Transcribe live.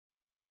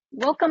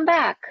Welcome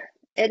back.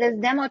 It is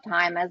demo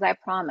time as I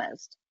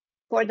promised.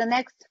 For the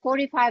next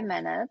 45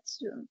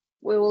 minutes,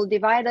 we will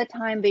divide the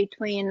time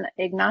between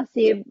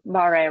Ignasi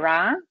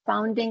Barrera,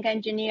 founding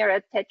engineer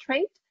at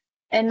Tetrate,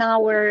 and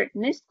our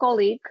NIST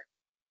colleague,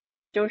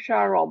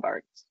 Joshua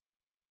Roberts.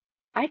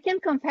 I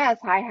can confess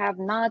I have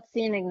not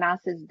seen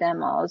Ignasi's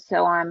demo,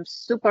 so I'm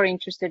super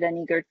interested and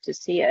eager to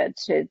see it.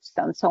 It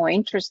sounds so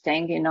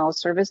interesting,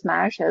 Service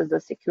Mesh as the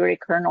security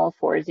kernel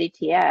for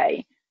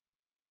ZTA.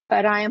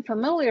 But I am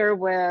familiar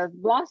with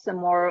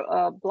Blossom, or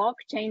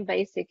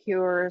blockchain-based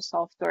secure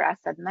software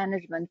asset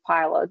management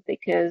pilot,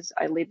 because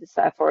I lead this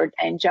effort,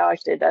 and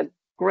Josh did a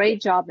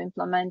great job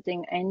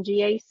implementing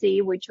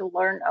NGAC, which you'll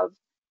learn of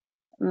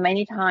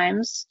many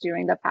times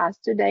during the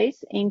past 2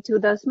 days, into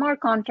the smart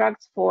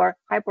contracts for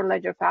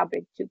Hyperledger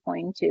Fabric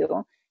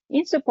 2.2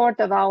 in support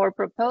of our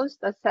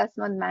proposed assets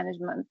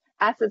management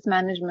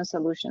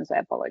solutions. I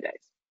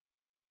apologize.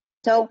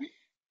 So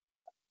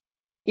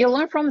you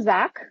learned from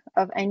Zach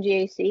of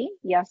NGAC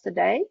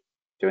yesterday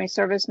during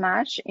Service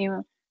Mesh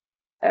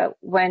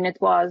when it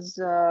was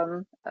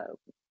the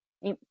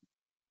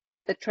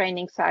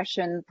training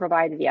session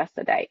provided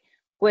yesterday.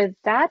 With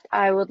that,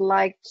 I would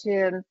like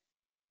to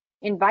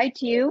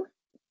invite you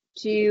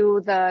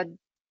to the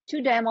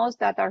 2 demos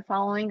that are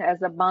following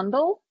as a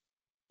bundle.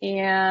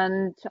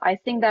 And I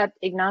think that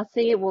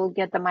Ignasi will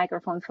get the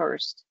microphone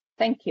first.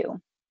 Thank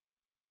you.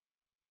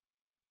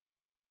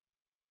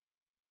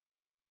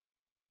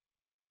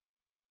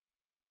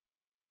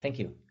 Thank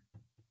you.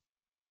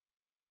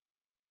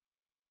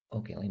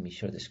 Okay, let me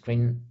share the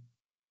screen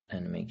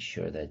and make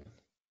sure that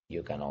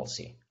you can all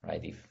see, right?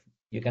 If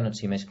you cannot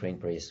see my screen,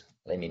 please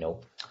let me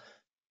know.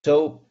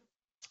 So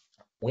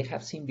we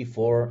have seen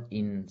before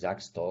in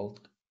Zach's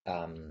talk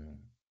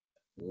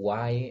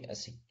why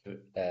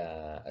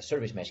a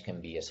service mesh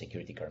can be a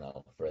security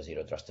kernel for a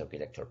zero trust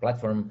architecture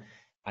platform.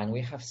 And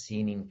we have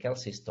seen in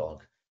Kelsey's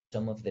talk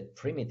some of the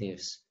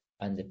primitives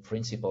and the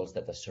principles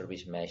that a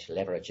service mesh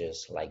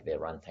leverages, like the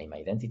runtime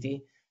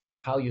identity,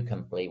 how you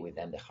can play with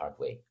them the hard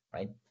way,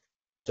 right?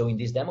 So in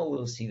this demo,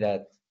 we'll see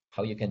that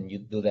how you can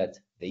do that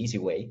the easy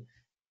way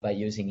by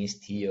using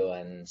Istio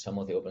and some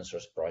of the open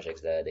source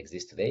projects that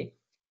exist today.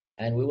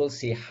 And we will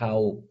see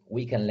how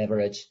we can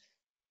leverage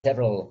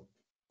several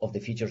of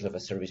the features of a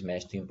service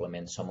mesh to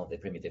implement some of the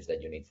primitives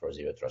that you need for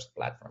zero trust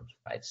platforms,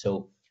 right?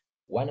 So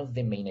one of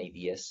the main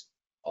ideas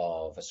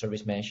of a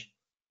service mesh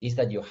is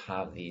that you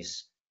have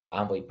these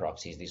Envoy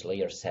proxies, these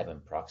layer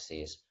 7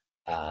 proxies,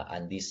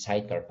 and this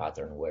sidecar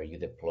pattern where you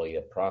deploy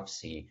a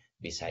proxy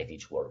beside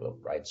each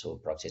workload, right? So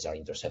proxies are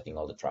intercepting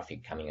all the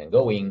traffic coming and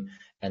going,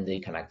 and they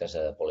can act as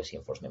a policy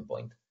enforcement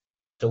point.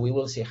 So we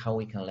will see how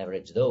we can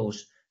leverage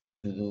those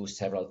to do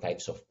several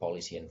types of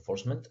policy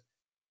enforcement,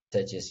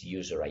 such as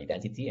user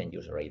identity and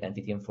user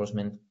identity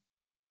enforcement,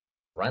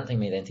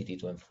 runtime identity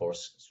to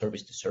enforce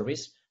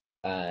service-to-service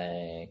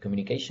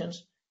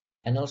communications,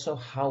 and also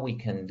how we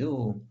can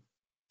do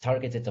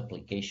targeted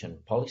application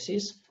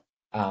policies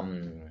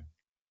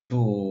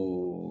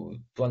to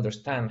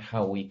understand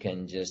how we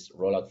can just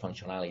roll out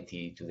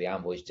functionality to the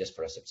envoys just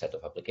for a subset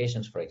of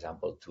applications, for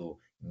example, to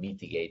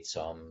mitigate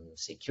some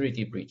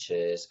security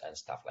breaches and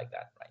stuff like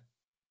that, right?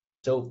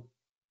 So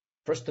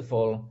first of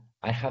all,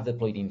 I have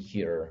deployed in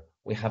here,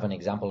 we have an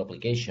example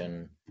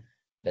application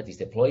that is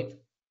deployed,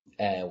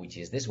 which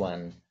is this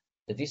one,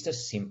 that is a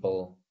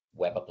simple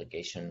web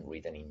application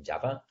written in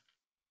Java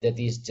that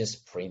is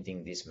just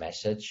printing this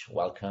message,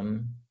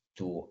 welcome,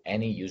 to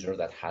any user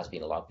that has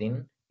been logged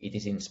in. It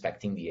is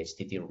inspecting the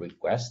HTTP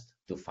request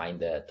to find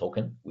the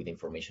token with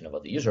information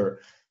about the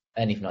user,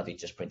 and if not,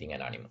 it's just printing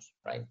anonymous,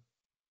 right?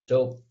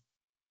 So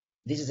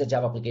this is a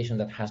Java application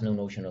that has no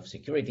notion of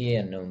security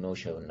and no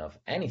notion of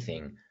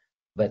anything,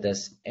 but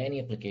as any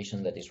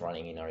application that is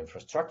running in our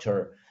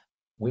infrastructure,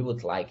 we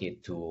would like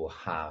it to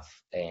have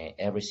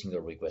every single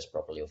request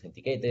properly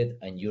authenticated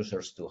and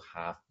users to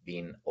have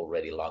been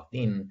already logged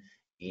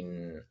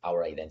in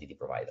our identity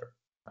provider,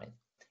 right?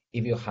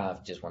 If you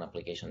have just one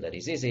application, that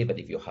is easy, but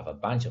if you have a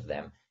bunch of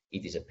them,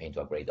 it is a pain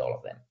to upgrade all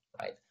of them,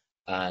 right?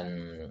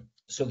 And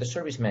so the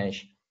service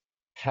mesh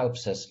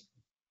helps us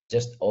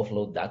just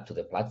offload that to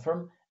the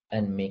platform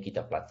and make it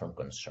a platform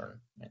concern,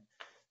 right?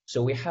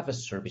 So we have a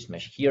service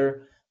mesh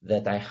here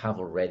that I have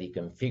already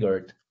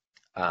configured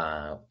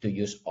to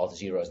use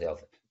Auth0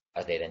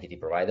 as the identity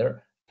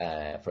provider,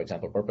 for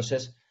example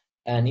purposes,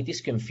 and it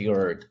is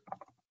configured.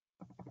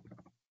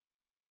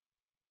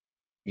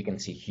 You can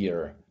see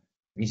here,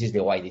 this is the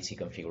YDC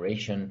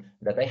configuration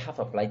that I have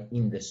applied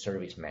in the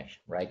service mesh,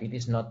 right? It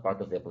is not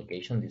part of the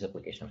application. This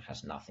application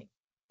has nothing,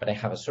 but I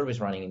have a service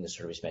running in the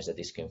service mesh that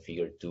is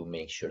configured to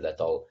make sure that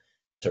all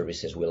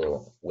services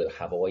will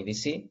have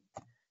OIDC.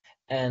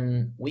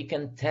 And we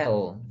can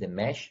tell the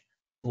mesh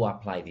to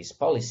apply this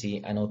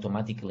policy and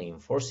automatically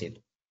enforce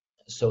it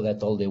so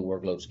that all the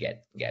workloads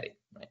get it,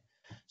 right?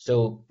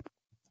 So,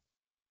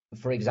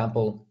 for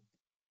example,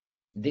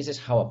 this is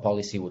how a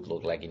policy would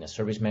look like in a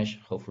service mesh.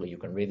 Hopefully you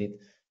can read it.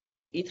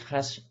 It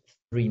has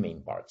 3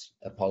 main parts.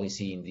 A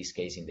policy, in this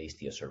case, in the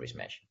Istio service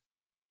mesh.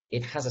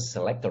 It has a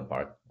selector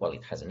part, well,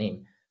 it has a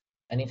name,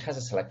 and it has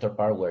a selector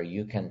part where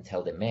you can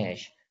tell the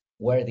mesh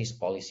where this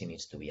policy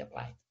needs to be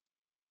applied.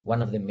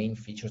 One of the main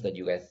features that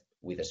you get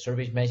with a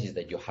service mesh is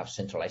that you have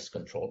centralized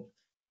control,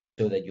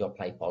 so that you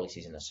apply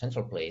policies in a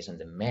central place, and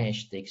the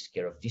mesh takes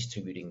care of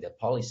distributing the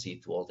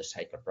policy to all the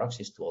sidecar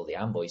proxies, to all the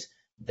envoys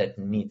that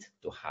need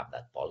to have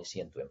that policy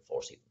and to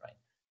enforce it, right?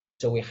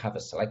 So we have a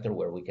selector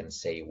where we can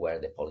say where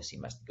the policy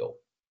must go.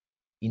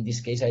 In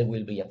this case, I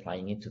will be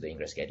applying it to the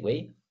ingress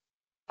gateway,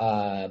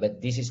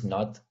 but this is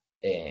not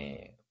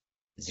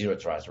zero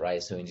trust,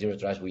 right? So in zero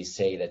trust, we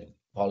say that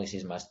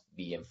policies must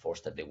be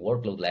enforced at the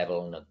workload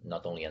level,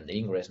 not only on the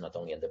ingress, not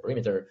only on the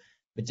perimeter,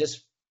 but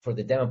just for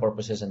the demo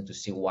purposes and to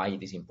see why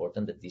it is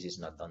important that this is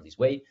not done this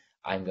way,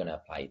 I'm going to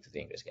apply it to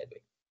the ingress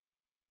gateway.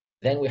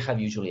 Then we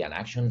have usually an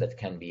action that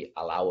can be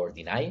allow or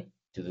deny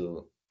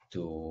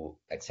to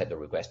accept the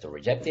request or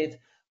reject it,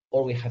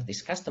 or we have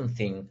this custom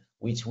thing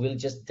which will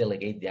just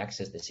delegate the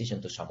access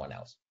decision to someone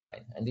else.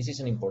 Right? And this is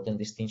an important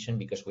distinction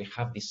because we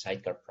have these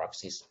sidecar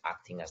proxies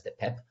acting as the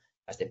PEP,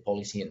 as the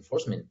policy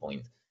enforcement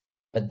point,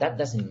 but that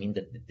doesn't mean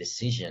that the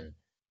decision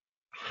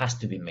has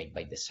to be made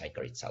by the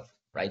sidecar itself,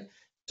 right?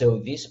 So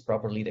this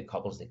properly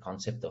decouples the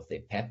concept of the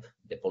PEP,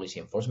 the policy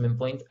enforcement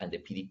point, and the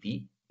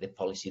PDP, the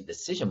policy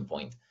decision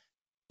point.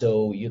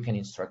 So you can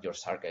instruct your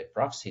sidecar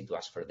proxy to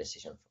ask for a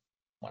decision from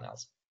someone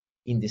else.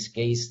 In this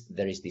case,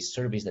 there is this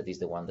service that is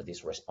the one that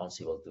is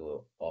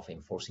responsible of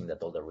enforcing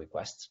that all the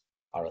requests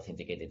are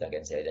authenticated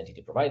against the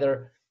identity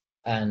provider.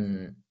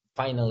 And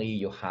finally,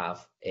 you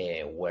have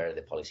where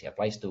the policy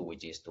applies to,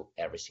 which is to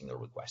every single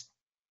request.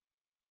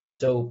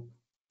 So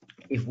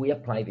if we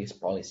apply this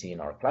policy in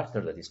our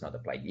cluster that is not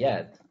applied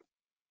yet,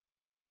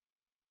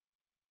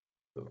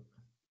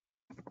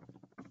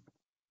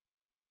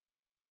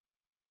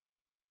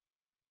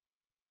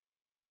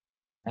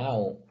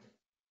 now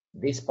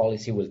this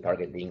policy will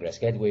target the ingress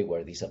gateway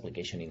where this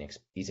application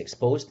is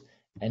exposed.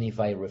 And if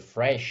I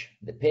refresh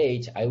the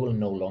page, I will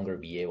no longer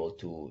be able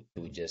to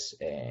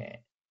just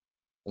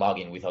log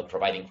in without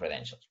providing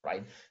credentials,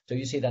 right? So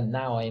you see that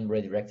now I am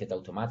redirected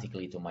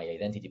automatically to my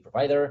identity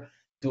provider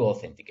to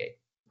authenticate,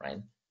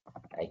 right?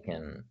 I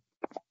can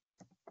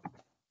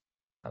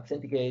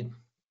authenticate,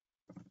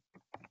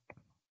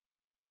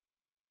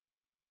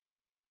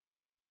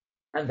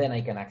 and then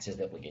I can access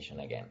the application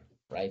again,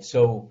 right?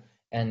 So,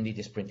 and it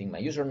is printing my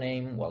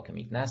username, welcome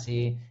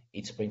Ignasi.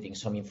 It's printing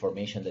some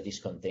information that is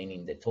contained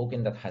in the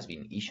token that has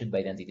been issued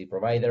by the identity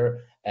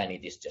provider, and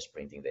it is just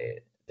printing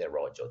the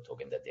raw JOT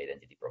token that the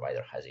identity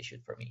provider has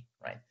issued for me,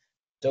 right?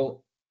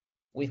 So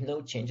with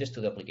no changes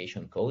to the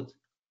application code,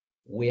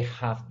 we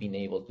have been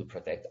able to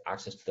protect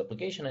access to the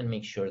application and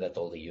make sure that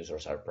all the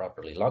users are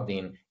properly logged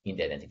in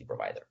the identity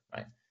provider,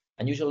 right?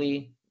 And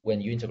usually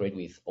when you integrate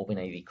with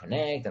OpenID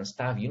Connect and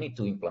stuff, you need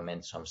to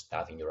implement some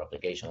stuff in your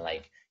application,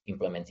 like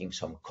implementing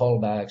some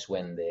callbacks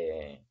when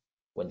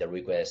the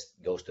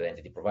request goes to the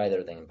entity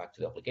provider, then back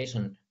to the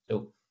application.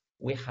 So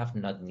we have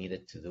not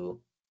needed to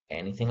do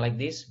anything like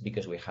this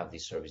because we have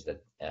this service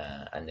that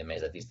and the mesh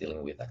that is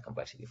dealing with that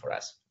complexity for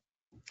us.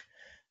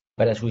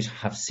 But as we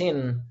have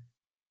seen,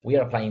 we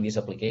are applying this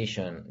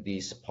application,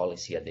 this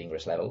policy at the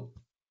ingress level,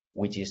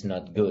 which is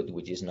not good,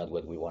 which is not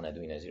what we want to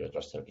do in a zero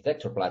trust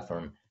architecture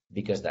platform,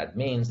 because that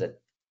means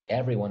that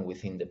everyone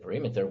within the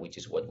perimeter, which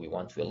is what we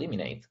want to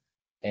eliminate,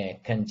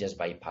 can just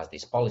bypass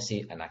this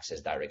policy and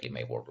access directly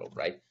my workload,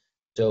 right?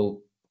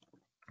 So,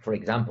 for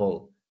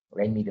example,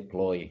 let me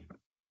deploy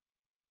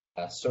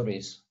a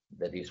service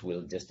that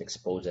will just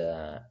expose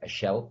a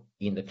shell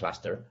in the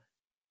cluster.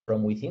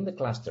 From within the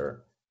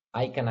cluster,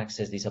 I can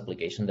access this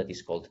application that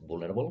is called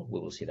vulnerable. We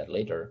will see that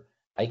later.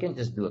 I can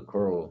just do a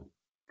curl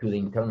to the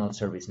internal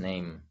service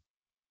name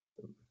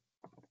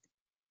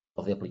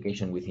of the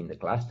application within the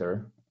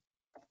cluster.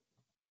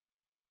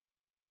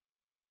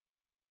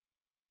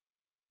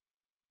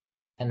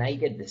 And I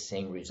get the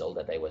same result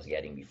that I was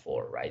getting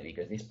before, right?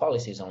 Because this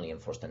policy is only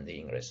enforced on the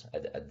ingress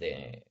at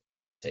the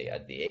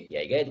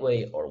API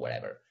gateway or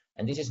whatever.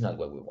 And this is not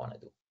what we want to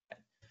do.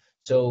 Right?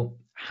 So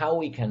how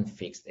we can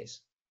fix this?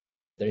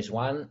 There is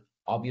one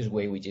obvious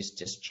way, which is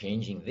just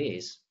changing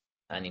this,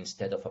 and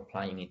instead of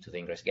applying it to the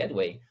ingress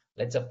gateway,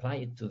 let's apply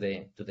it to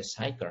the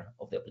sidecar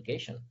of the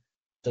application,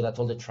 so that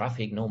all the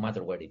traffic, no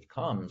matter where it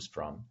comes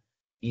from,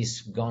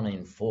 is gonna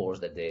enforce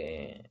that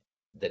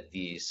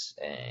this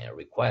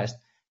request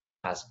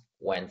has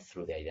went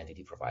through the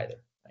identity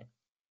provider, right?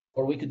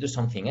 Or we could do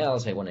something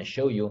else. I want to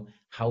show you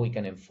how we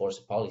can enforce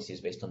policies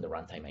based on the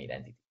runtime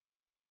identity.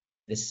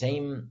 The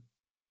same,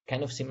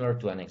 kind of similar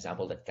to an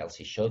example that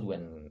Kelsey showed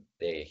when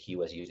he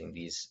was using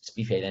these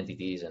SPIFFE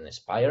identities and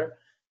Aspire.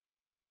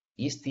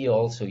 Istio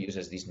also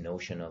uses this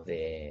notion of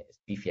the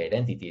SPIFFE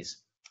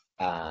identities.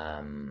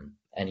 And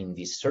in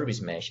this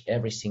service mesh,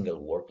 every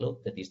single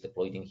workload that is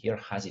deployed in here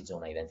has its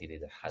own identity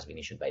that has been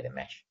issued by the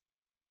mesh.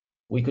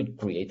 We could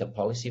create a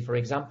policy, for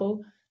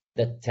example,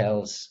 that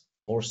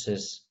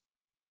forces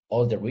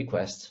all the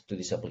requests to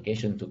this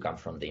application to come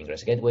from the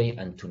ingress gateway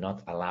and to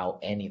not allow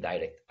any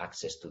direct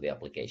access to the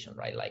application,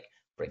 right? Like,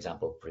 for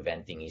example,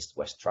 preventing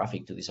east-west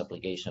traffic to this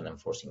application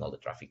and forcing all the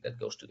traffic that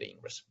goes to the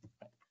ingress.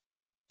 Right?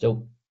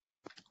 So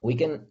we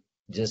can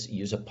just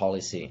use a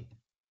policy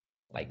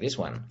like this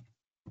one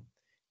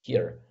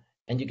here,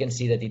 and you can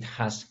see that it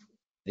has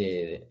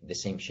the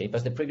same shape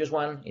as the previous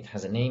one. It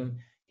has a name,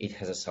 it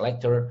has a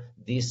selector.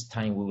 This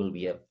time we will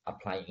be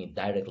applying it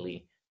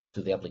directly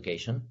to the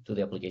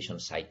application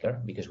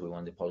sidecar, because we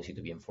want the policy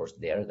to be enforced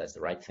there. That's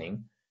the right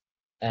thing.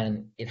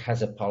 And it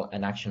has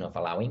an action of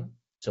allowing.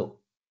 So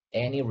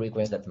any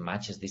request that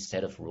matches this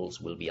set of rules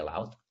will be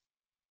allowed.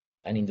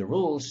 And in the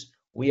rules,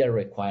 we are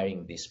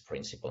requiring this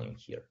principle in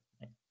here.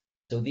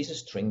 So this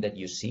string that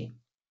you see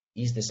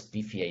is the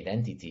SPIFFE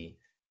identity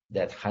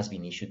that has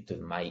been issued to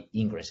my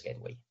ingress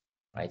gateway,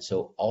 right?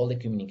 So all the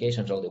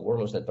communications, all the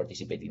workloads that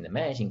participate in the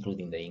mesh,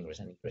 including the ingress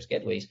and egress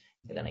gateways,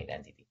 get an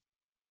identity.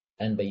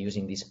 And by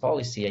using this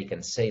policy, I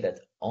can say that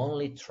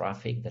only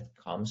traffic that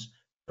comes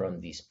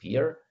from this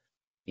peer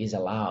is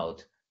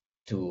allowed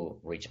to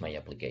reach my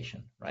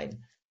application, right?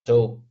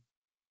 So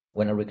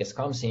when a request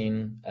comes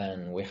in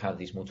and we have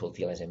this mutual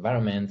TLS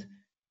environment,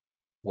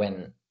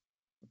 when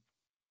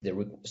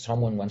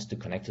someone wants to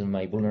connect to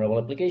my vulnerable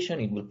application,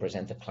 it will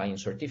present a client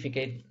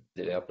certificate.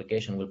 The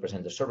application will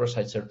present the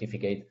server-side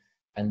certificate,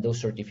 and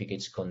those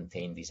certificates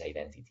contain this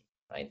identity,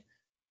 right?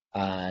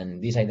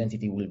 And this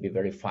identity will be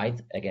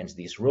verified against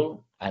this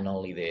rule, and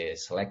only the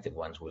selected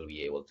ones will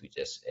be able to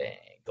just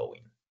go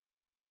in.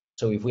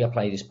 So if we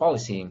apply this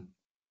policy,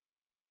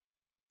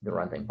 the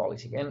runtime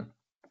policy again,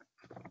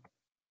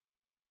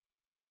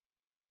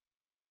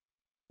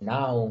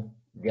 now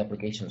the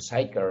application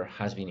sidecar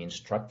has been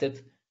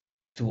instructed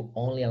to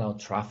only allow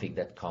traffic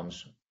that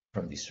comes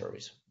from this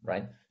service,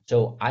 right?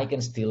 So I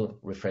can still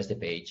refresh the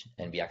page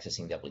and be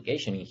accessing the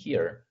application in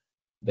here,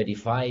 but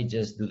if I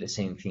just do the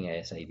same thing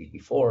as I did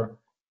before,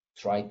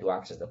 try to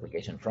access the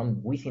application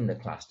from within the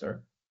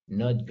cluster,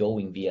 not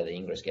going via the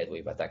ingress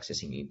gateway, but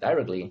accessing it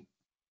directly,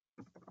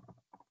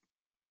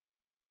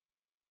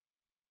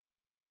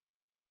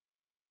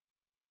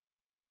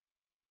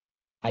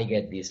 I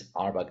get this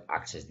RBAC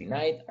access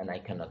denied, and I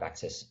cannot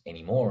access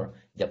anymore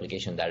the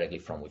application directly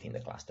from within the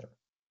cluster,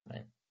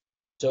 right?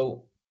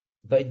 So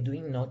by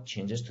doing node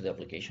changes to the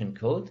application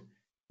code,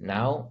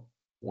 now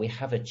we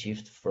have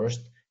achieved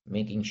first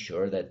making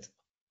sure that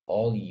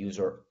all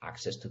user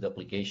access to the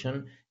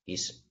application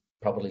is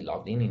properly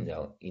logged in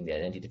the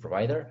identity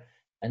provider,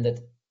 and that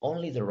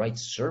only the right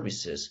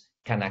services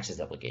can access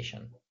the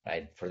application,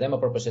 right? For demo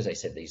purposes, I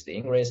said this is the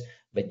ingress,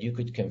 but you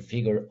could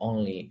configure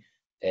only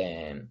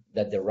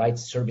that the right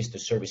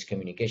service-to-service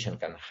communication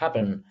can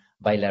happen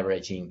by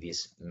leveraging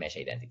these mesh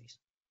identities.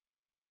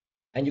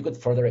 And you could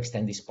further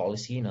extend this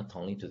policy not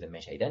only to the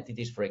mesh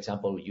identities. For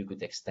example, you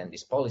could extend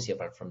this policy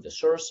apart from the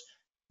source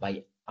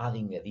by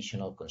adding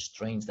additional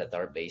constraints that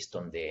are based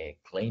on the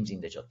claims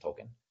in the job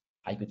token.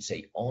 I could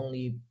say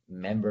only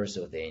members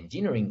of the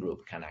engineering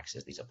group can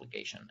access this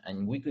application.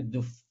 And we could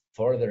do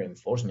further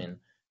enforcement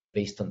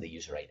based on the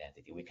user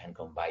identity. We can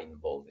combine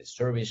both the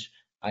service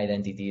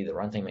identity, the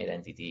runtime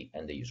identity,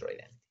 and the user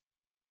identity.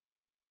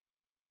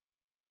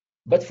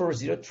 But for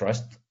zero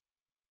trust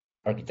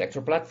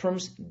architecture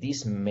platforms,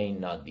 this may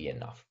not be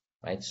enough,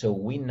 right? So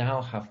we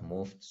now have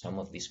moved some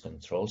of these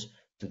controls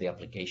to the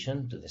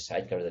application, to the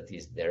sidecar that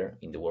is there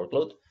in the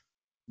workload,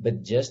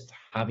 but just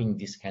having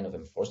this kind of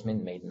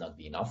enforcement may not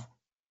be enough.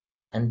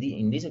 And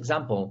in this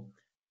example,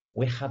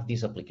 we have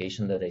this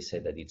application that I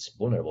said that it's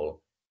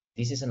vulnerable.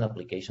 This is an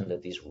application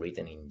that is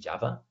written in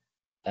Java,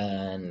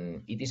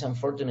 and it is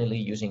unfortunately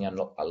using an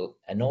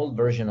old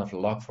version of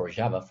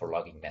log4j for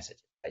logging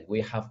messages. Right?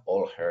 We have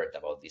all heard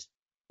about this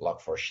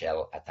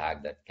log4shell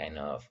attack that kind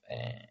of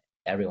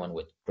everyone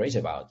was crazy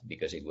about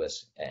because it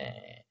was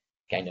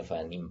kind of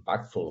an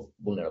impactful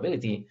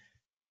vulnerability.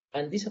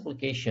 And this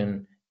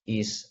application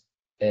is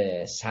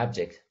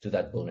subject to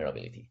that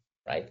vulnerability,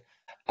 right?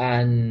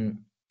 And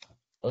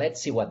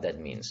let's see what that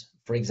means.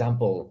 For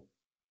example,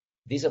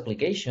 this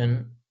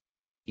application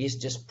is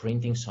just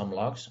printing some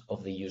logs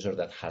of the user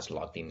that has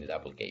logged in the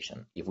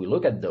application. If we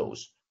look at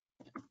those,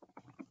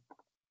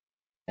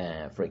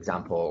 for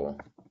example,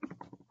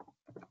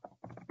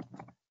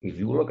 if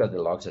you look at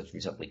the logs of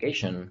this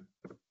application,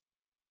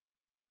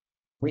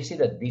 we see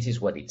that this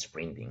is what it's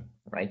printing,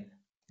 right?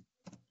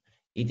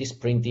 It is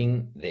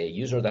printing the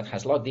user that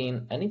has logged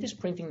in, and it is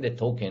printing the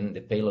token,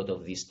 the payload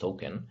of this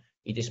token.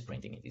 It is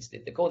printing it. It's the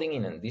decoding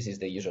in, and this is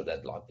the user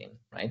that logged in,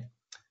 right?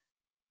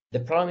 The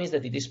problem is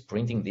that it is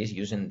printing this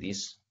using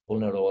this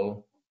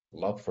vulnerable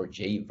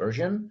log4j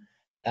version,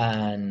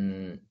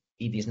 and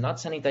it is not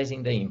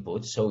sanitizing the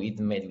input, so it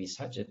may be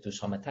subject to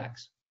some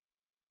attacks.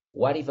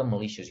 What if a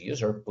malicious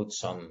user puts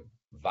some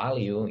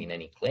value in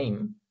any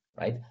claim,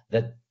 right,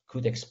 that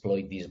could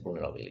exploit this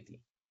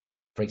vulnerability?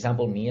 For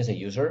example, me as a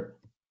user,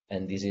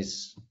 and this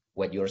is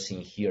what you're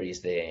seeing here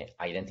is the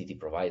identity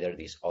provider,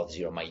 this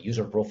auth0, my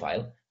user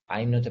profile.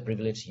 I'm not a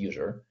privileged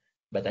user,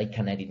 but I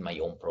can edit my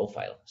own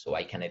profile. So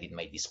I can edit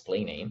my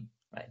display name,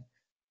 right?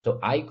 So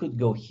I could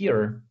go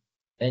here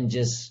and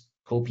just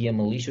copy a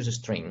malicious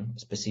string,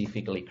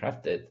 specifically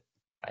crafted,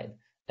 right?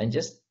 And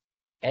just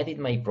edit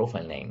my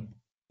profile name,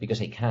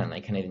 because I can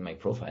edit my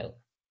profile,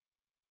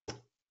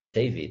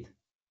 save it,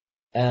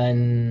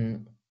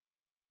 and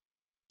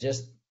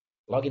just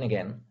log in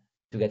again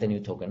to get a new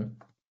token.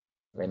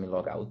 Let me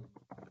log out.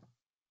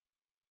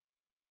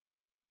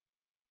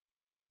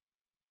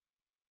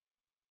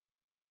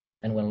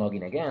 And when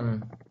logging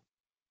again,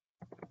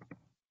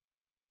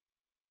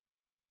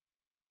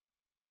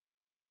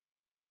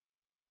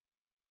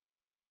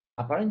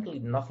 apparently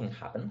nothing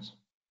happens,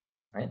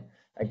 right?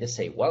 I just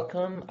say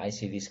welcome. I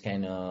see this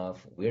kind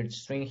of weird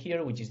string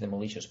here, which is the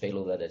malicious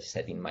payload that I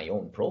set in my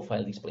own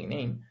profile display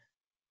name.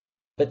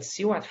 But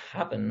see what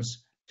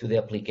happens to the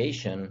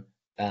application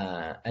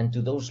and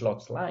to those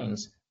logs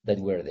lines that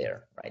were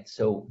there, right?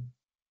 So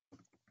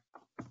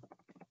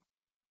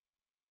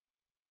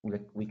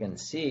we can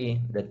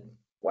see that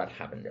what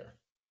happened there,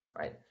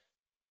 right?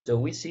 So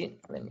we see,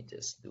 let me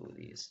just do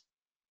this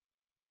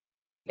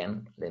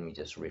again. Let me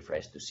just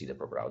refresh to see the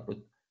proper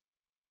output.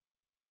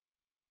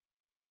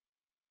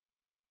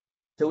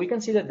 So we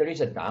can see that there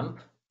is a dump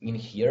in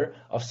here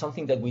of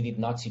something that we did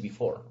not see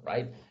before,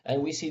 right?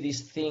 And we see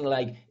this thing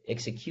like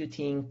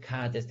executing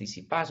cat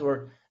STC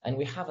password, and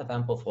we have a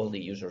dump of all the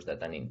users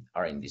that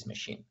are in this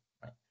machine,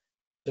 right?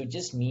 So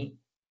just me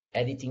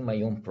editing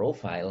my own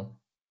profile,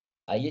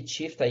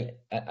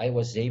 I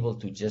was able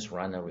to just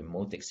run a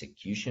remote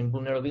execution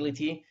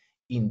vulnerability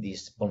in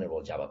this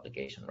vulnerable Java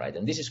application, right?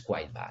 And this is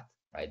quite bad,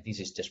 right? This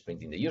is just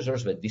printing the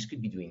users, but this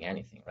could be doing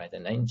anything, right?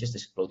 And I'm just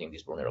exploiting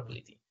this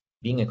vulnerability,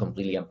 being a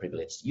completely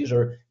unprivileged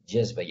user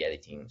just by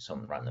editing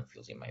some random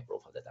fields in my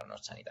profile that are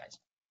not sanitized.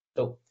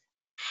 So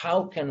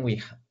how can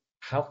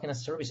a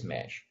service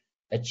mesh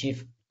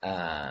achieve,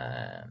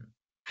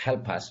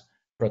 help us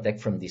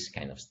protect from this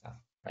kind of stuff,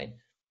 right?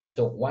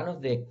 So one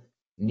of the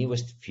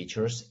newest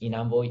features in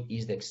Envoy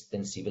is the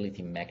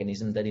extensibility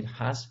mechanism that it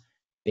has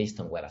based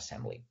on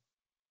WebAssembly.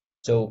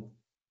 So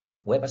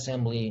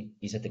WebAssembly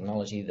is a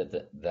technology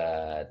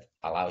that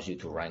allows you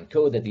to run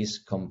code that is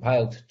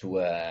compiled to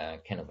a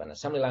kind of an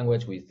assembly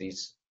language with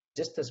this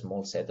just a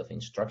small set of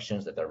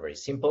instructions that are very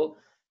simple.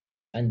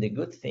 And the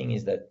good thing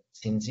is that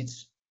since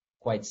it's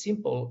quite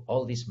simple,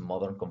 all these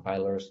modern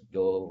compilers,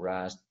 Go,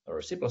 Rust,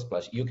 or C++,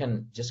 you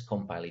can just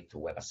compile it to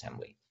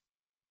WebAssembly.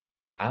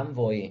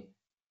 Envoy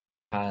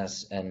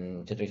has,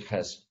 and Tetrate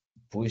has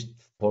pushed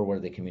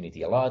forward the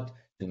community a lot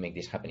to make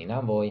this happen in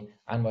Envoy.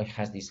 Envoy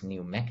has this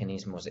new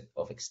mechanism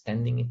of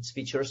extending its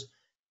features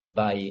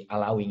by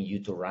allowing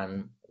you to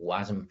run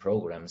WASM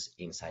programs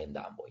inside the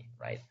Envoy,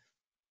 right?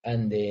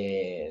 And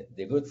the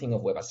good thing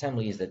of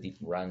WebAssembly is that it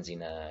runs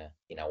in a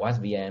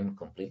WASM VM,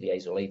 completely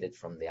isolated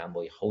from the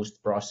Envoy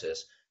host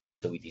process,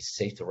 so it is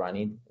safe to run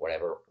it.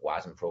 Whatever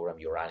WASM program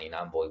you run in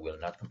Envoy will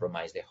not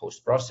compromise the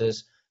host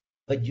process,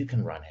 but you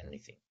can run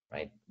anything,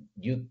 right?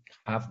 You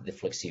have the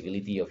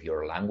flexibility of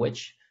your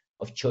language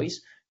of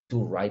choice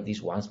to write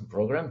this WASM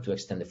program to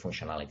extend the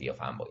functionality of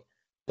Envoy.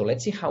 So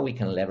let's see how we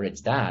can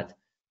leverage that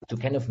to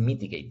kind of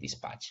mitigate this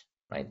patch,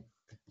 right?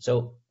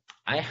 So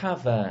I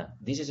have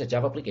this is a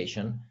Java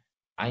application.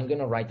 I'm going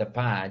to write a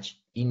patch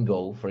in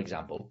Go, for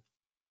example,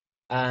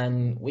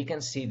 and we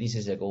can see this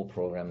is a Go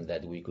program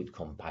that we could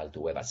compile to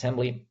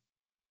WebAssembly.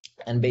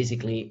 And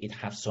basically, it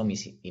has some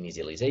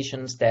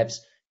initialization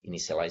steps,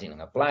 initializing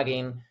a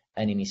plugin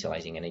and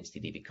initializing an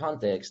HTTP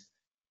context.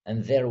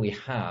 And there we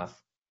have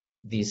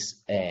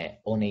this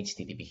on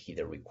HTTP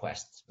header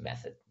request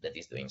method that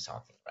is doing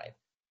something, right?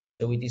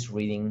 So it is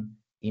reading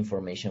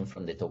information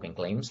from the token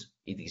claims.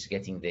 It is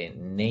getting the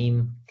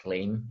name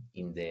claim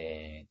in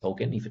the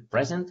token if it's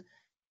present.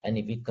 And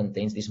if it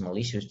contains this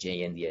malicious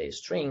JNDI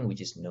string,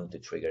 which is known to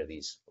trigger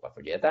this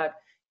Log4j attack,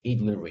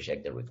 it will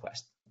reject the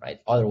request, right?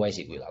 Otherwise,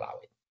 it will allow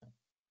it.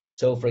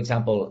 So for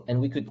example, and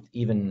we could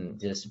even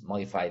just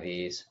modify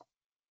this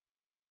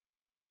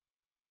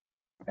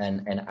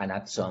and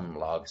add some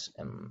logs,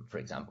 for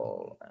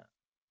example,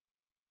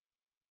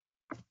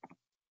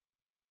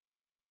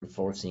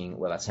 enforcing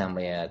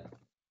WebAssembly at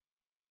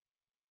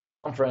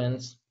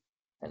conference,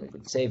 and we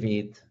could save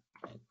it.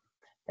 Right?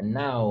 And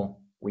now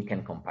we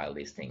can compile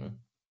this thing.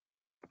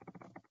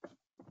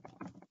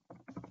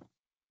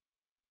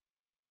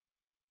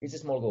 It's a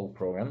small Go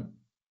program.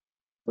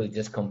 We'll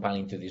just compile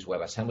into this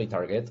WebAssembly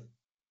target,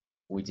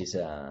 which is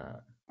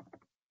a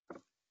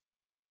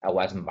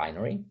WASM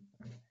binary.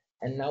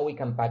 And now we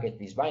can package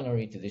this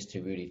binary to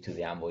distribute it to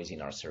the envoys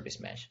in our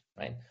service mesh,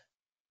 right?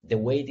 The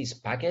way it is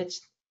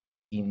packaged,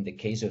 in the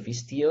case of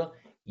Istio,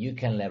 you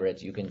can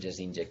leverage, you can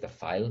just inject a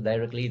file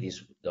directly,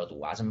 this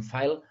 .wasm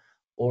file,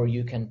 or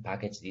you can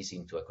package this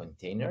into a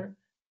container,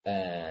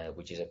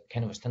 which is a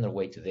kind of a standard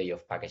way today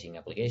of packaging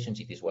applications.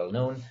 It is well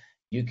known.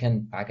 You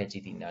can package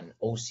it in an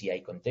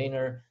OCI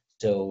container.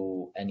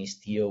 So an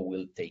Istio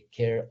will take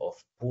care of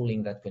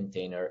pulling that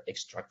container,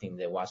 extracting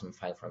the WASM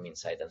file from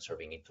inside and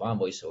serving it to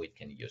Envoy so it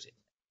can use it.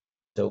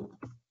 So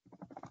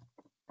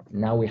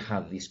now we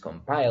have this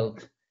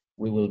compiled.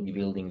 We will be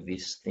building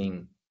this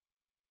thing,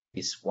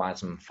 this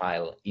WASM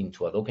file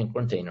into a Docker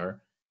container,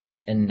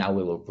 and now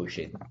we will push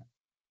it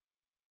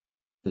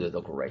to the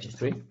Docker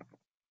registry.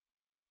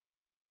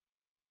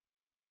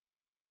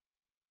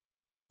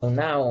 So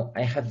now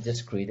I have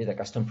just created a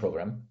custom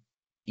program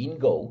in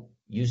Go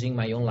using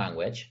my own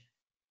language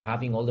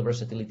having all the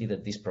versatility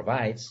that this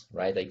provides,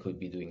 right? I could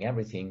be doing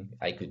everything.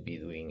 I could be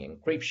doing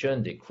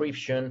encryption,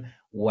 decryption,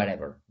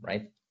 whatever,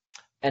 right?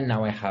 And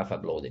now I have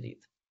uploaded it.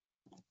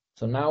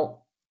 So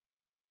now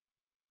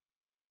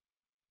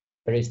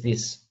there is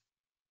this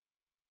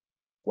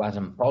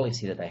WASM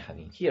policy that I have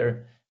in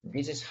here.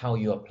 This is how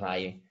you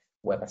apply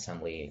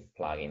WebAssembly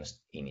plugins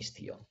in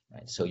Istio,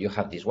 right? So you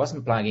have this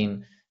WASM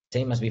plugin,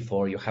 same as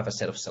before, you have a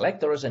set of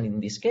selectors, and in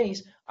this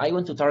case, I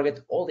want to target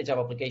all the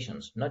Java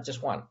applications, not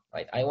just one,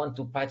 right? I want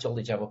to patch all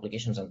the Java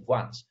applications at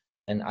once,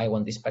 and I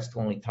want this patch to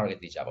only target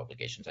the Java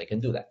applications. I can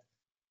do that.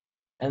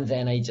 And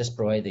then I just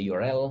provide the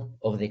URL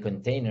of the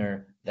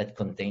container that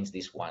contains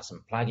this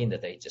WASM plugin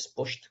that I just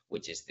pushed,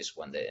 which is this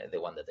one,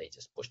 the one that I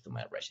just pushed to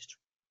my registry.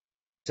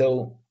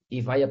 So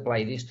if I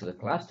apply this to the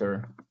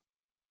cluster,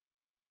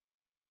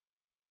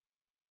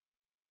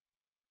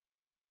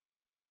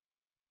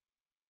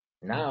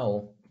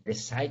 now the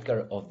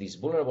sidecar of this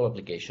vulnerable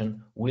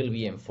application will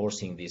be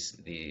enforcing this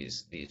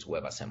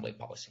WebAssembly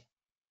policy.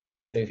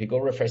 So if you go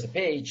refresh the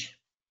page,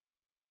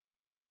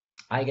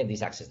 I get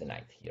this access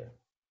denied here,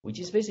 which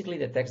is basically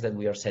the text that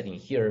we are setting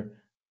here,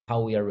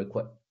 how we are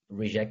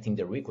rejecting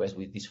the request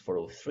with this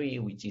 403,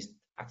 which is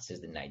access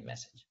denied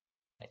message.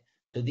 Right?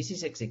 So this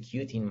is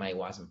executing my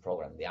WASM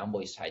program, the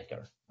Envoy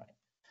sidecar. Right?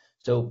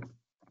 So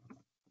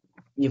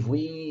if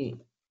we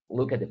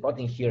look at the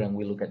plotting here and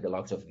we look at the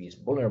logs of this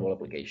vulnerable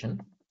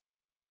application,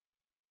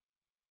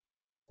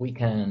 we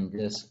can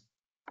just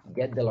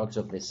get the logs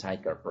of the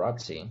sidecar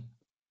proxy.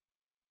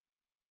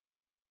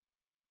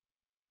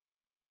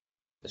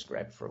 Just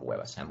grab for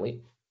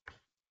WebAssembly.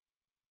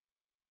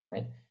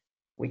 Right?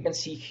 We can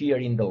see here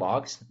in the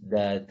logs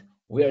that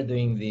we are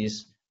doing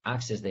this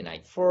access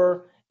denied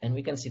for, and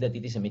we can see that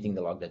it is emitting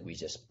the log that we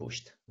just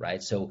pushed,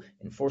 right? So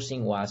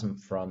enforcing WASM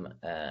from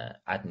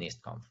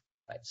 @nistconf,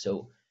 right?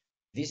 So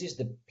this is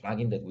the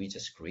plugin that we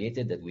just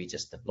created, that we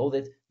just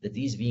uploaded, that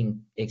is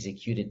being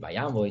executed by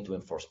Envoy to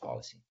enforce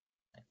policy.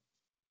 Right?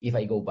 If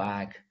I go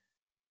back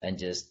and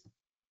just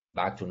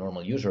back to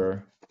normal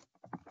user,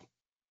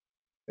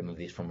 remove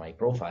this from my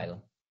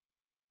profile,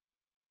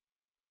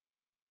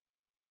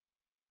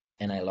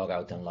 and I log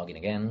out and log in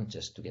again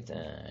just to get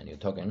a new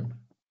token.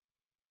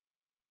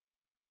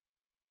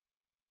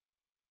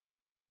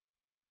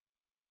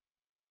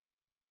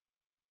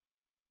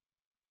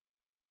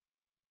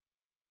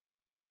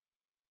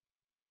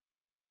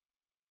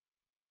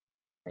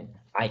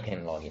 I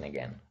can log in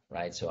again,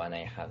 right? So, and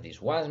I have this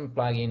WASM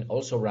plugin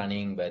also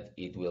running, but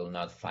it will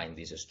not find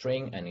this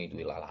string and it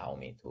will allow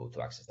me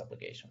to access the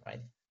application,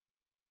 right?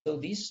 So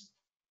this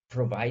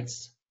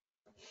provides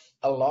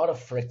a lot of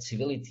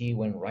flexibility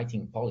when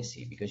writing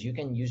policy, because you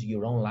can use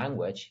your own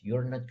language.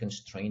 You're not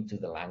constrained to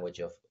the language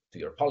to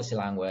your policy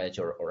language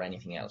or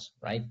anything else,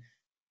 right?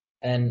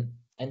 And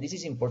this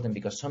is important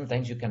because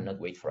sometimes you cannot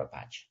wait for a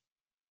patch.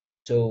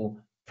 So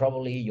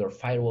probably your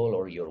firewall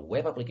or your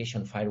web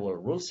application firewall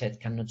rule set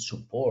cannot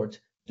support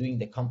doing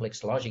the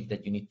complex logic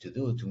that you need to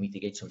do to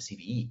mitigate some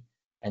CVE,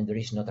 and there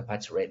is not a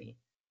patch ready.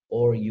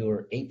 Or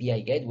your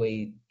API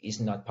gateway is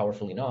not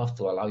powerful enough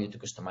to allow you to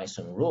customize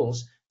some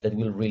rules that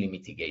will really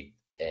mitigate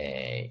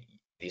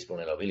this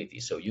vulnerability.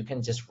 So you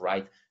can just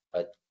write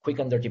a quick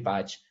and dirty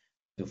patch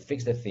to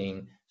fix the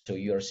thing so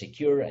you're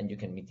secure and you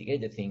can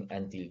mitigate the thing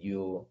until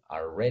you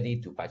are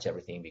ready to patch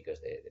everything because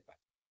the patch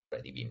has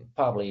already been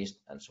published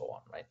and so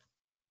on, right?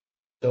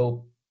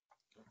 So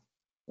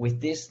with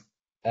this,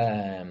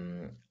 I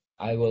don't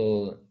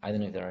know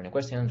if there are any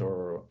questions,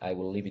 or I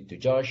will leave it to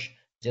Josh.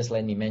 Just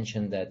let me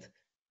mention that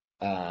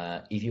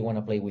if you want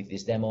to play with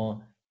this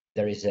demo,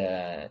 there is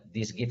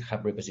this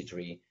GitHub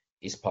repository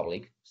is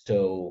public,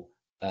 so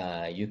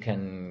you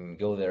can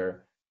go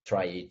there,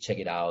 try it, check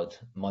it out,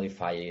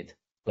 modify it,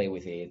 play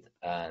with it,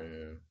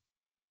 and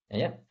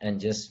yeah, and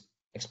just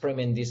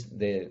experiment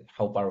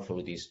how powerful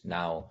it is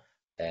now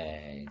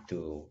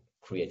to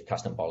create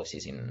custom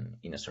policies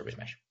in a service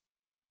mesh.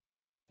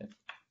 Yeah.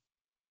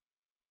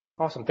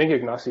 Awesome, thank you,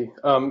 Ignasi.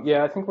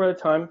 Yeah, I think we're out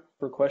of time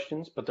for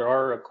questions, but there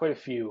are quite a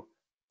few.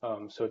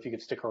 So if you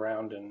could stick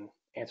around and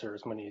answer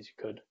as many as you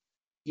could.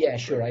 Yeah,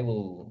 sure. I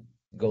will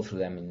go through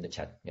them in the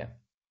chat. Yeah.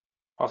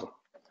 Awesome.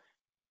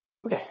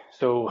 Okay,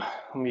 so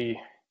let me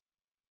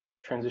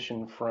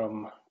transition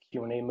from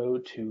Q&A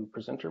mode to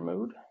presenter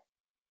mode.